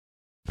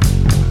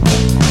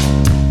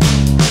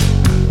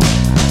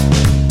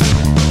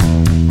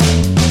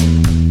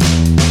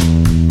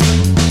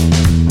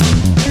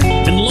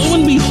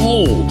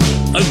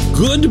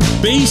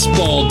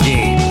baseball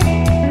game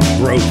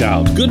broke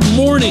out. Good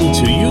morning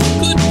to you.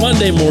 Good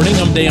Monday morning.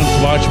 I'm Dan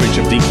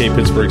Kovacevic of DK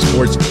Pittsburgh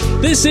Sports.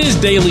 This is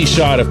Daily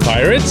Shot of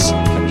Pirates.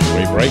 Comes your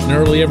way bright and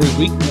early every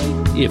week.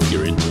 If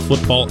you're into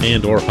football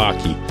and or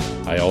hockey,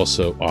 I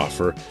also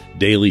offer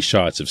daily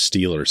shots of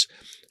Steelers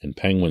and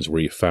Penguins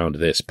where you found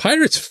this.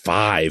 Pirates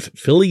 5,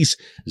 Phillies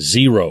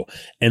 0.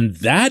 And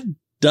that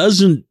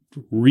doesn't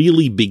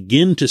really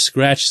begin to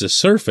scratch the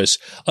surface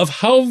of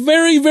how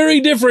very, very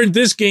different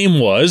this game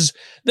was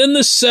than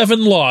the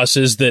 7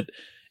 losses that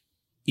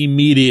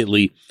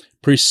immediately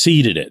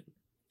preceded it.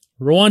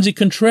 Roansy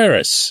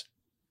Contreras,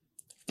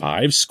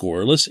 5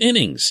 scoreless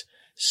innings,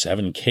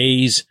 7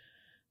 Ks,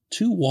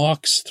 2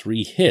 walks,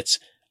 3 hits.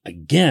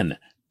 Again,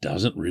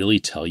 doesn't really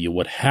tell you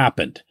what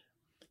happened.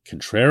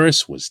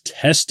 Contreras was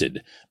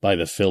tested by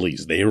the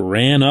Phillies. They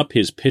ran up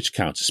his pitch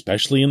counts,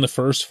 especially in the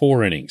first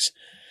 4 innings.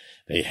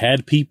 They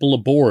had people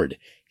aboard.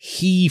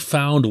 He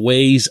found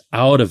ways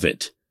out of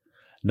it,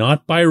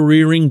 not by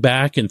rearing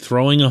back and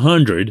throwing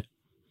 100,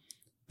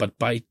 but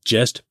by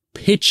just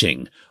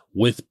pitching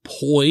with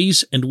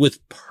poise and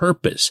with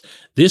purpose.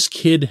 This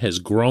kid has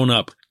grown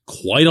up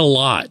quite a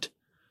lot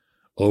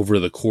over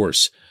the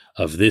course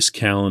of this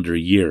calendar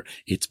year.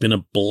 It's been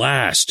a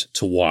blast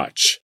to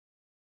watch.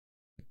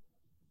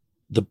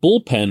 The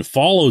bullpen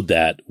followed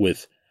that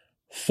with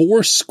 4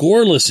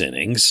 scoreless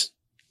innings,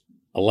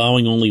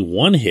 allowing only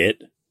 1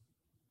 hit,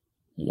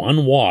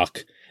 1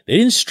 walk. They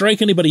didn't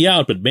strike anybody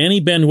out, but Manny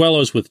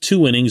Banuelos with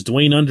 2 innings,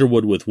 Dwayne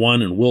Underwood with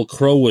 1, and Will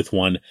Crowe with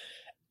 1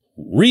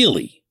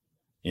 really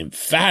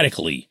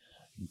emphatically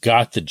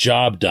got the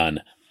job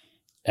done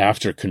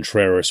after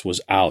Contreras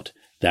was out.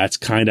 That's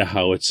kind of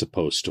how it's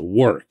supposed to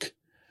work.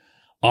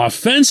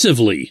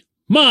 Offensively,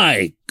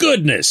 my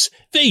goodness,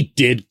 they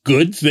did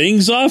good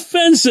things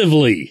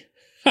offensively.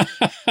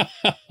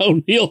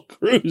 O'Neal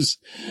Cruz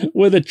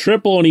with a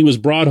triple, and he was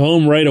brought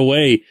home right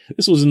away.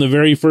 This was in the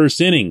very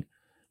first inning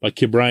by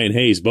Ke'Bryan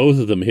Hayes, both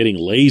of them hitting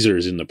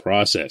lasers in the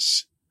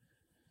process.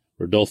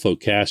 Rodolfo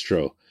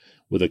Castro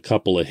with a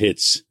couple of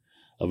hits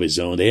of his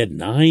own. They had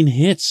 9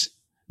 hits.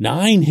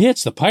 9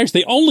 hits. The Pirates,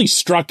 they only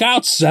struck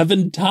out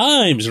 7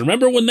 times.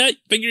 Remember when that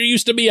figure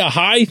used to be a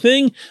high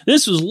thing?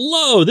 This was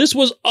low. This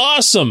was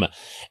awesome.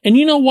 And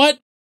you know what?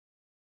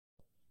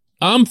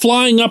 I'm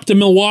flying up to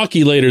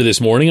Milwaukee later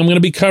this morning. I'm going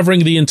to be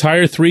covering the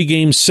entire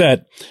 3-game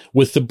set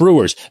with the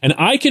Brewers. And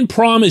I can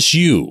promise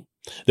you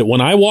that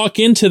when I walk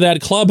into that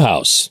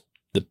clubhouse,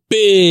 the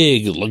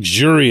big,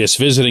 luxurious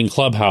visiting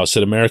clubhouse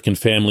at American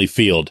Family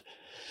Field,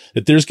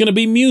 that there's going to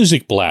be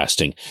music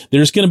blasting.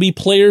 There's going to be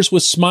players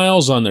with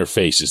smiles on their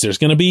faces. There's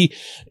going to be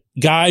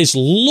guys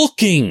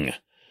looking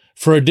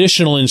for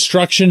additional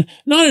instruction,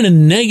 not in a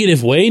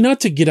negative way, not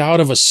to get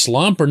out of a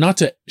slump or not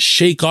to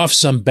shake off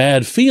some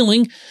bad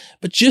feeling,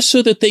 but just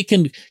so that they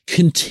can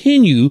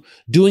continue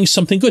doing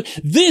something good.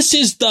 This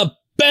is the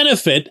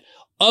benefit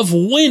of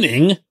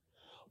winning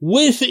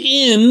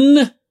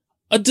within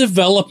a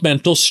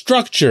developmental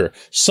structure,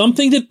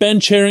 something that Ben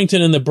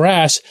Cherington and the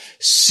brass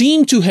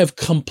seem to have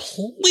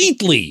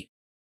completely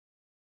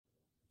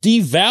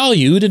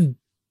devalued and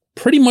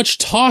pretty much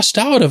tossed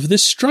out of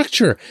this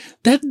structure.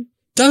 That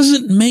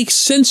doesn't make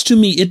sense to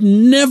me. It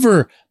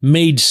never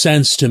made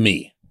sense to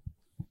me.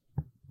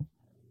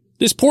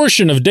 This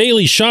portion of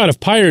Daily Shot of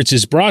Pirates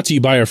is brought to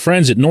you by our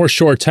friends at North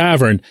Shore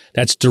Tavern.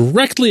 That's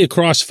directly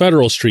across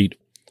Federal Street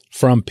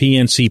from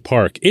PNC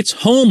Park. It's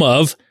home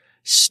of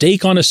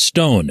Steak on a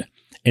Stone,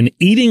 an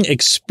eating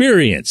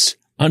experience,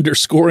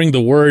 underscoring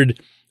the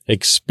word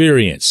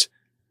experience.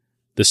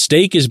 The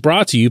steak is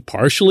brought to you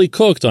partially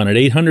cooked on an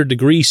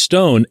 800-degree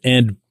stone,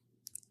 and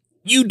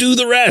you do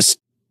the rest.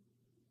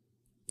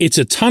 It's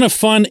a ton of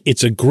fun,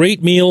 it's a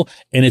great meal,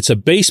 and it's a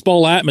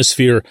baseball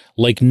atmosphere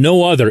like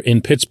no other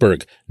in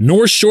Pittsburgh.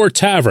 North Shore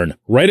Tavern,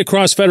 right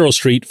across Federal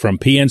Street from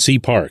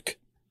PNC Park.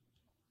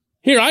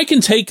 Here, I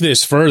can take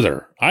this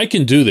further. I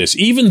can do this,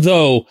 even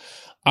though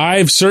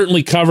I've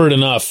certainly covered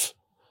enough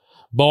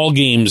ball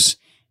games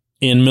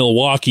in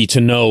Milwaukee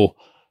to know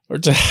or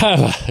to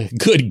have a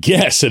good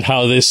guess at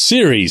how this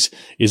series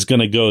is going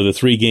to go, the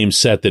 3-game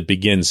set that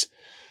begins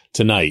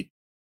tonight.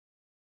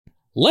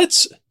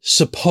 Let's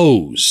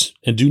suppose,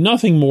 and do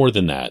nothing more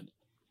than that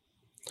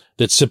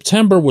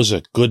September was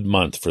a good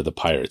month for the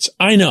Pirates.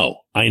 I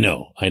know.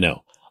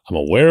 I'm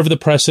aware of the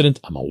precedent.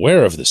 I'm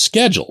aware of the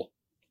schedule,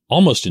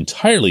 almost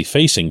entirely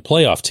facing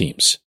playoff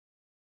teams.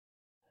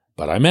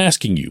 But I'm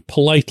asking you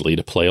politely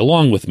to play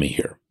along with me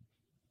here.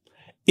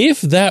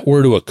 If that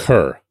were to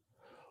occur,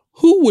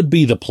 who would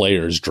be the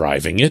players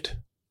driving it?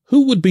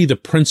 Who would be the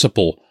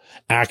principal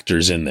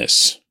actors in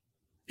this?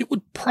 It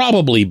would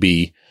probably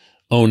be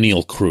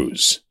O'Neal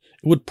Cruz.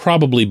 It would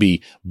probably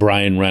be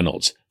Bryan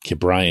Reynolds,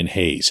 Ke'Bryan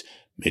Hayes,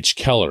 Mitch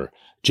Keller,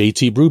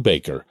 JT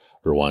Brubaker,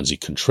 Roansy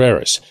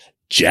Contreras,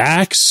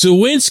 Jack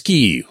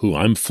Suwinski, who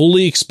I'm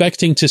fully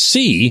expecting to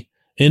see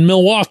in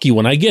Milwaukee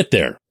when I get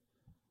there.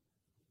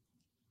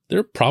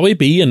 There'll probably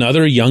be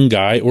another young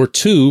guy or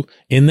two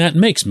in that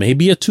mix.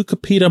 Maybe a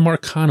Tucupita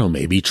Marcano,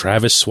 maybe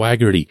Travis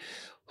Swaggerty.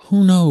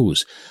 Who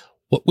knows?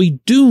 What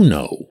we do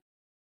know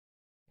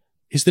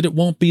is that it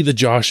won't be the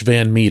Josh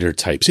Van Meter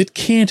types. It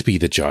can't be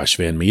the Josh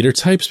Van Meter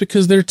types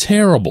because they're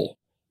terrible.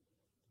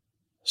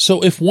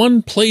 So if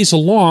one plays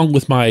along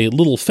with my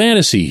little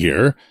fantasy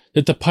here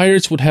that the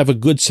Pirates would have a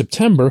good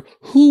September,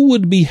 who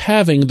would be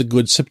having the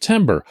good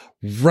September?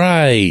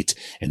 Right.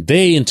 And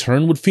they in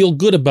turn would feel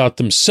good about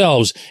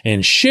themselves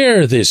and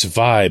share this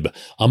vibe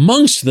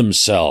amongst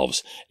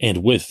themselves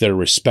and with their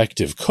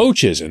respective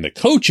coaches. And the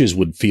coaches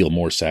would feel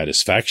more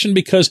satisfaction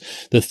because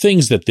the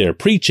things that they're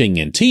preaching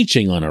and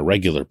teaching on a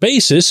regular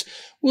basis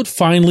would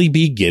finally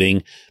be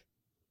getting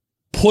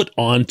put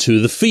onto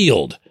the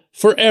field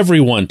for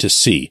everyone to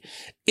see.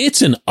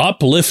 It's an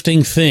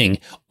uplifting thing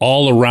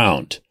all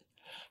around.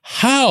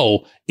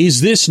 How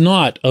is this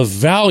not of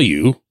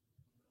value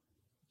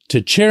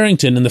to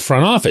Cherington in the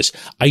front office?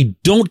 I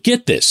don't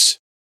get this.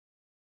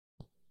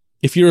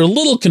 If you're a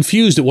little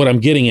confused at what I'm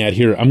getting at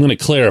here, I'm going to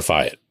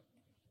clarify it.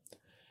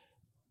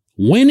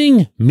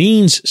 Winning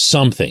means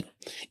something.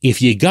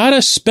 If you got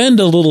to spend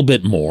a little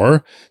bit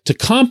more to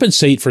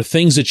compensate for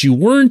things that you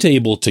weren't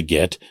able to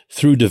get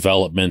through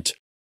development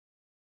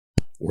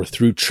or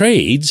through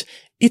trades,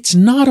 it's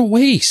not a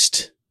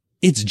waste.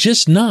 It's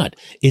just not.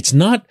 It's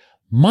not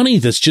money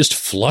that's just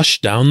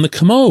flushed down the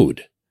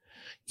commode.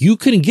 You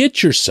can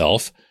get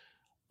yourself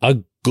a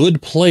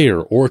good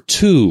player or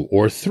 2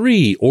 or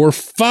 3 or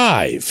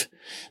 5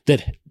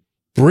 that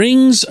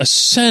brings a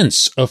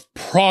sense of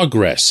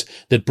progress,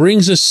 that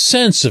brings a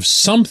sense of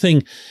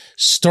something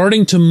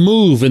starting to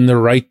move in the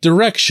right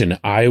direction.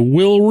 I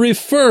will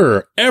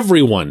refer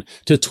everyone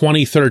to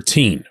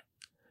 2013.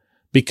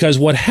 Because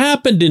what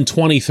happened in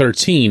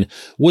 2013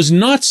 was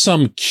not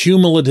some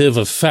cumulative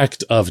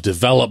effect of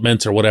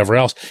development or whatever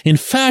else. In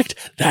fact,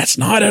 that's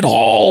not at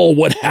all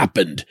what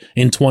happened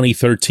in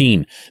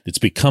 2013. It's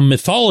become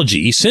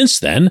mythology since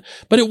then,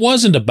 but it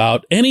wasn't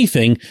about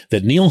anything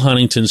that Neil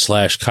Huntington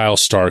 / Kyle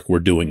Stark were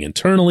doing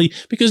internally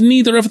because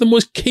neither of them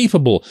was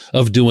capable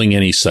of doing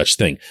any such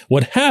thing.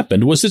 What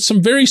happened was that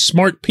some very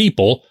smart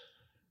people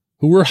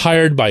who were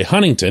hired by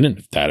Huntington,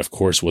 and that of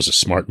course was a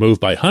smart move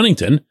by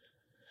Huntington,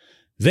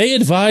 they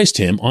advised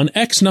him on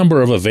X number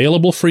of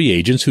available free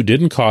agents who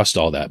didn't cost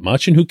all that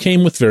much and who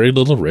came with very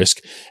little risk,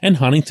 and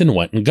Huntington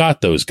went and got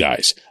those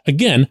guys.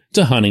 Again,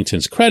 to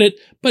Huntington's credit,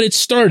 but it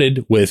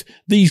started with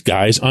these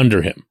guys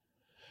under him.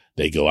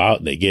 They go out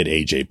and they get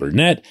A.J.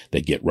 Burnett, they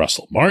get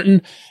Russell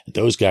Martin, and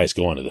those guys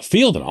go onto the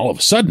field, and all of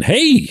a sudden,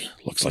 hey,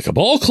 looks like a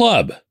ball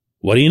club.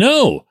 What do you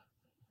know?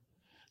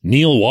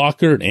 Neil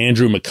Walker,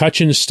 Andrew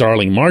McCutchen,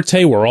 Starling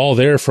Marte were all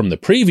there from the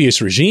previous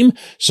regime,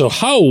 so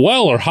how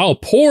well or how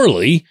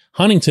poorly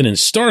Huntington and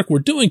Stark were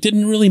doing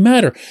didn't really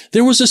matter.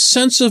 There was a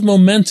sense of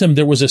momentum.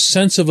 There was a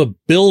sense of a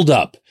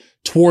build-up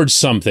towards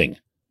something.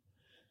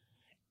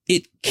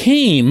 It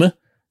came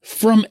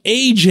from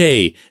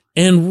AJ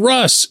and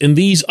Russ and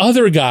these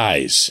other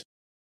guys.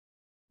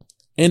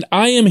 And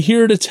I am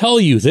here to tell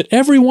you that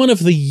every one of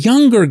the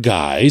younger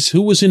guys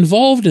who was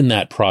involved in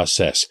that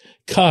process,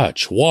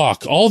 Kutch,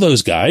 Walk, all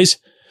those guys,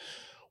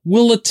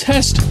 will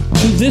attest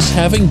to this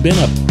having been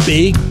a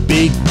big,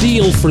 big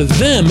deal for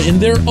them in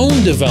their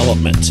own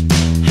development.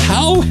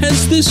 How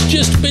has this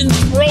just been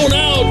thrown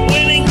out?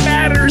 Winning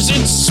matters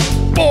in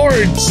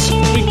sports.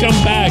 We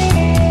come back.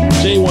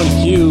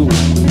 J1Q.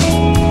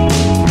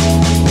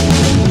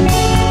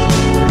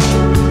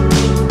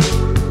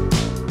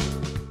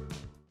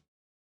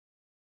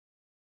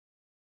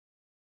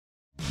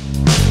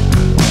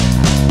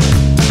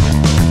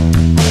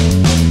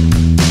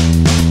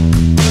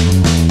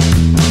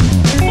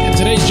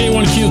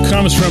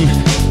 Comes from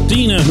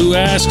Dina, who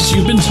asks,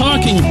 you've been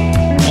talking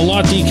a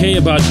lot, DK,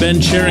 about Ben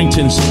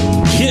Cherington's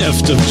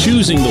gift of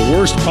choosing the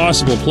worst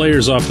possible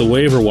players off the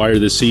waiver wire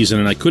this season,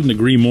 and I couldn't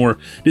agree more.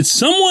 Did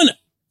someone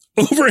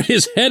over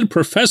his head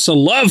profess a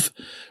love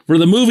for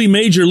the movie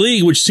Major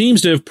League, which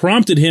seems to have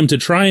prompted him to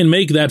try and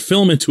make that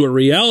film into a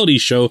reality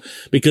show?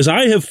 Because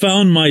I have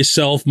found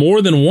myself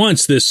more than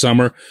once this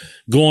summer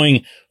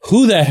going,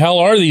 who the hell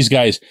are these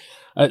guys?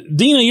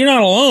 Dina, you're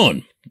not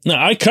alone.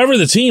 Now, I cover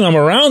the team. I'm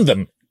around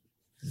them.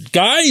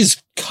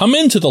 Guys come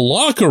into the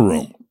locker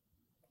room,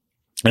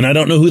 and I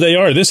don't know who they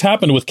are. This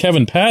happened with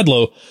Kevin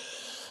Padlow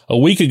a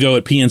week ago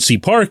at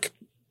PNC Park.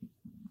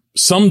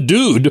 Some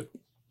dude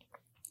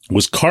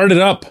was carted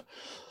up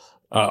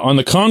on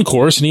the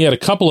concourse, and he had a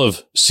couple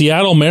of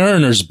Seattle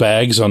Mariners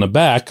bags on the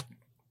back,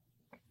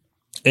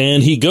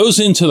 and he goes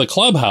into the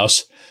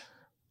clubhouse.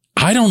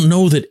 I don't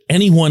know that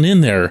anyone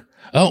in there.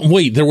 Oh,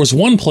 wait, there was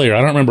one player,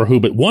 I don't remember who,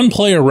 but one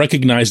player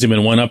recognized him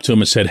and went up to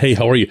him and said, hey,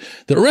 how are you?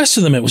 The rest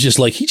of them, it was just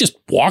like he just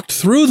walked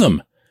through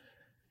them.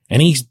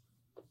 And he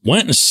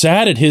went and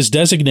sat at his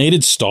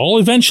designated stall.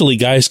 Eventually,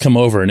 guys come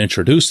over and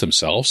introduce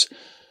themselves.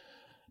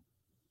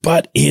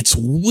 But it's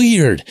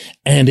weird,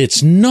 and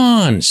it's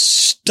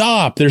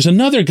non-stop. There's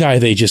another guy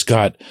they just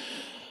got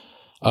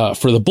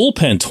for the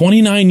bullpen,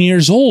 29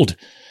 years old.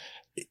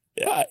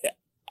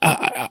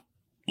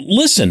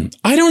 Listen,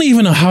 I don't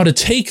even know how to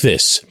take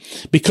this,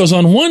 because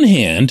on one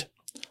hand,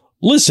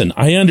 listen,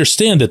 I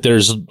understand that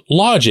there's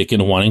logic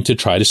in wanting to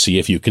try to see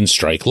if you can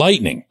strike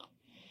lightning.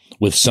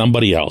 with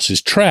somebody else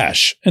is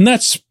trash. And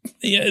that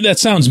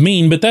sounds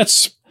mean, but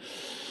that's,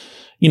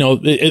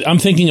 I'm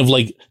thinking of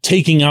like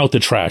taking out the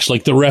trash,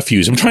 like the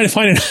refuse. I'm trying to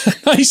find a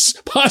nice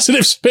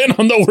positive spin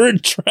on the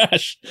word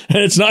trash, and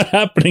it's not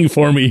happening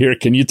for me here.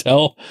 Can you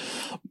tell?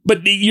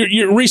 But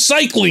you're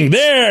recycling.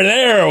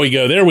 There we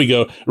go.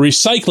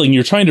 Recycling.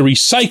 You're trying to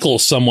recycle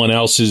someone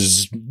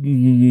else's.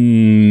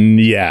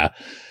 Yeah.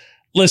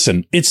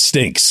 Listen, it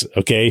stinks.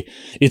 Okay.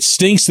 It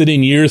stinks that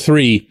in year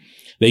 3,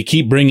 they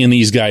keep bringing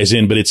these guys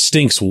in, but it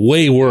stinks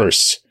way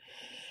worse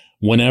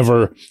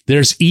whenever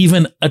there's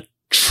even a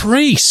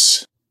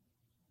trace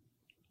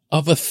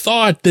of a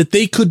thought that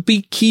they could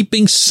be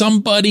keeping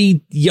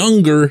somebody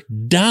younger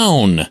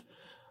down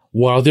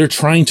while they're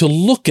trying to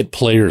look at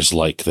players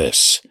like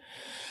this.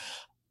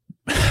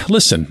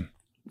 Listen,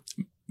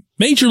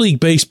 Major League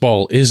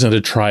Baseball isn't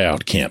a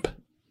tryout camp.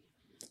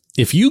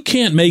 If you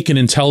can't make an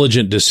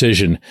intelligent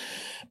decision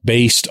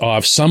based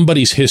off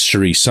somebody's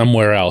history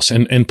somewhere else,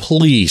 and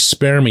please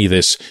spare me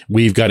this,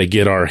 we've got to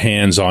get our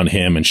hands on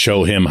him and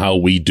show him how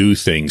we do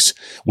things,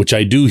 which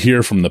I do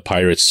hear from the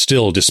Pirates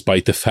still,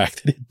 despite the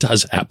fact that it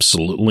does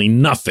absolutely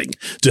nothing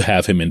to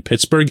have him in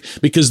Pittsburgh,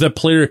 because that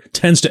player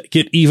tends to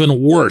get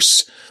even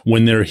worse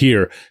when they're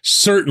here,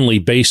 certainly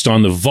based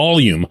on the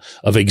volume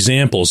of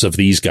examples of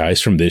these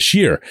guys from this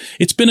year.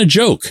 It's been a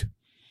joke.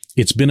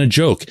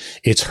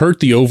 It's hurt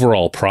the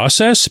overall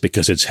process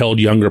because it's held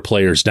younger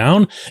players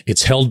down.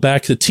 It's held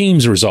back the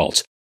team's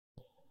results.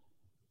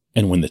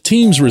 And when the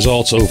team's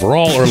results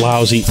overall are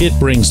lousy, it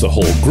brings the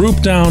whole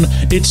group down.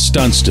 It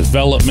stunts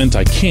development.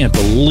 I can't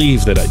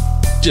believe that I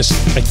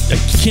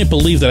can't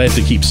believe that I have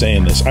to keep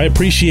saying this. I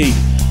appreciate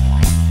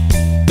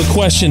the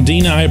question,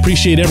 Dina. I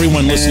appreciate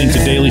everyone listening to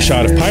Daily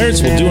Shot of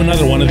Pirates. We'll do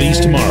another one of these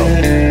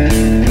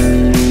tomorrow.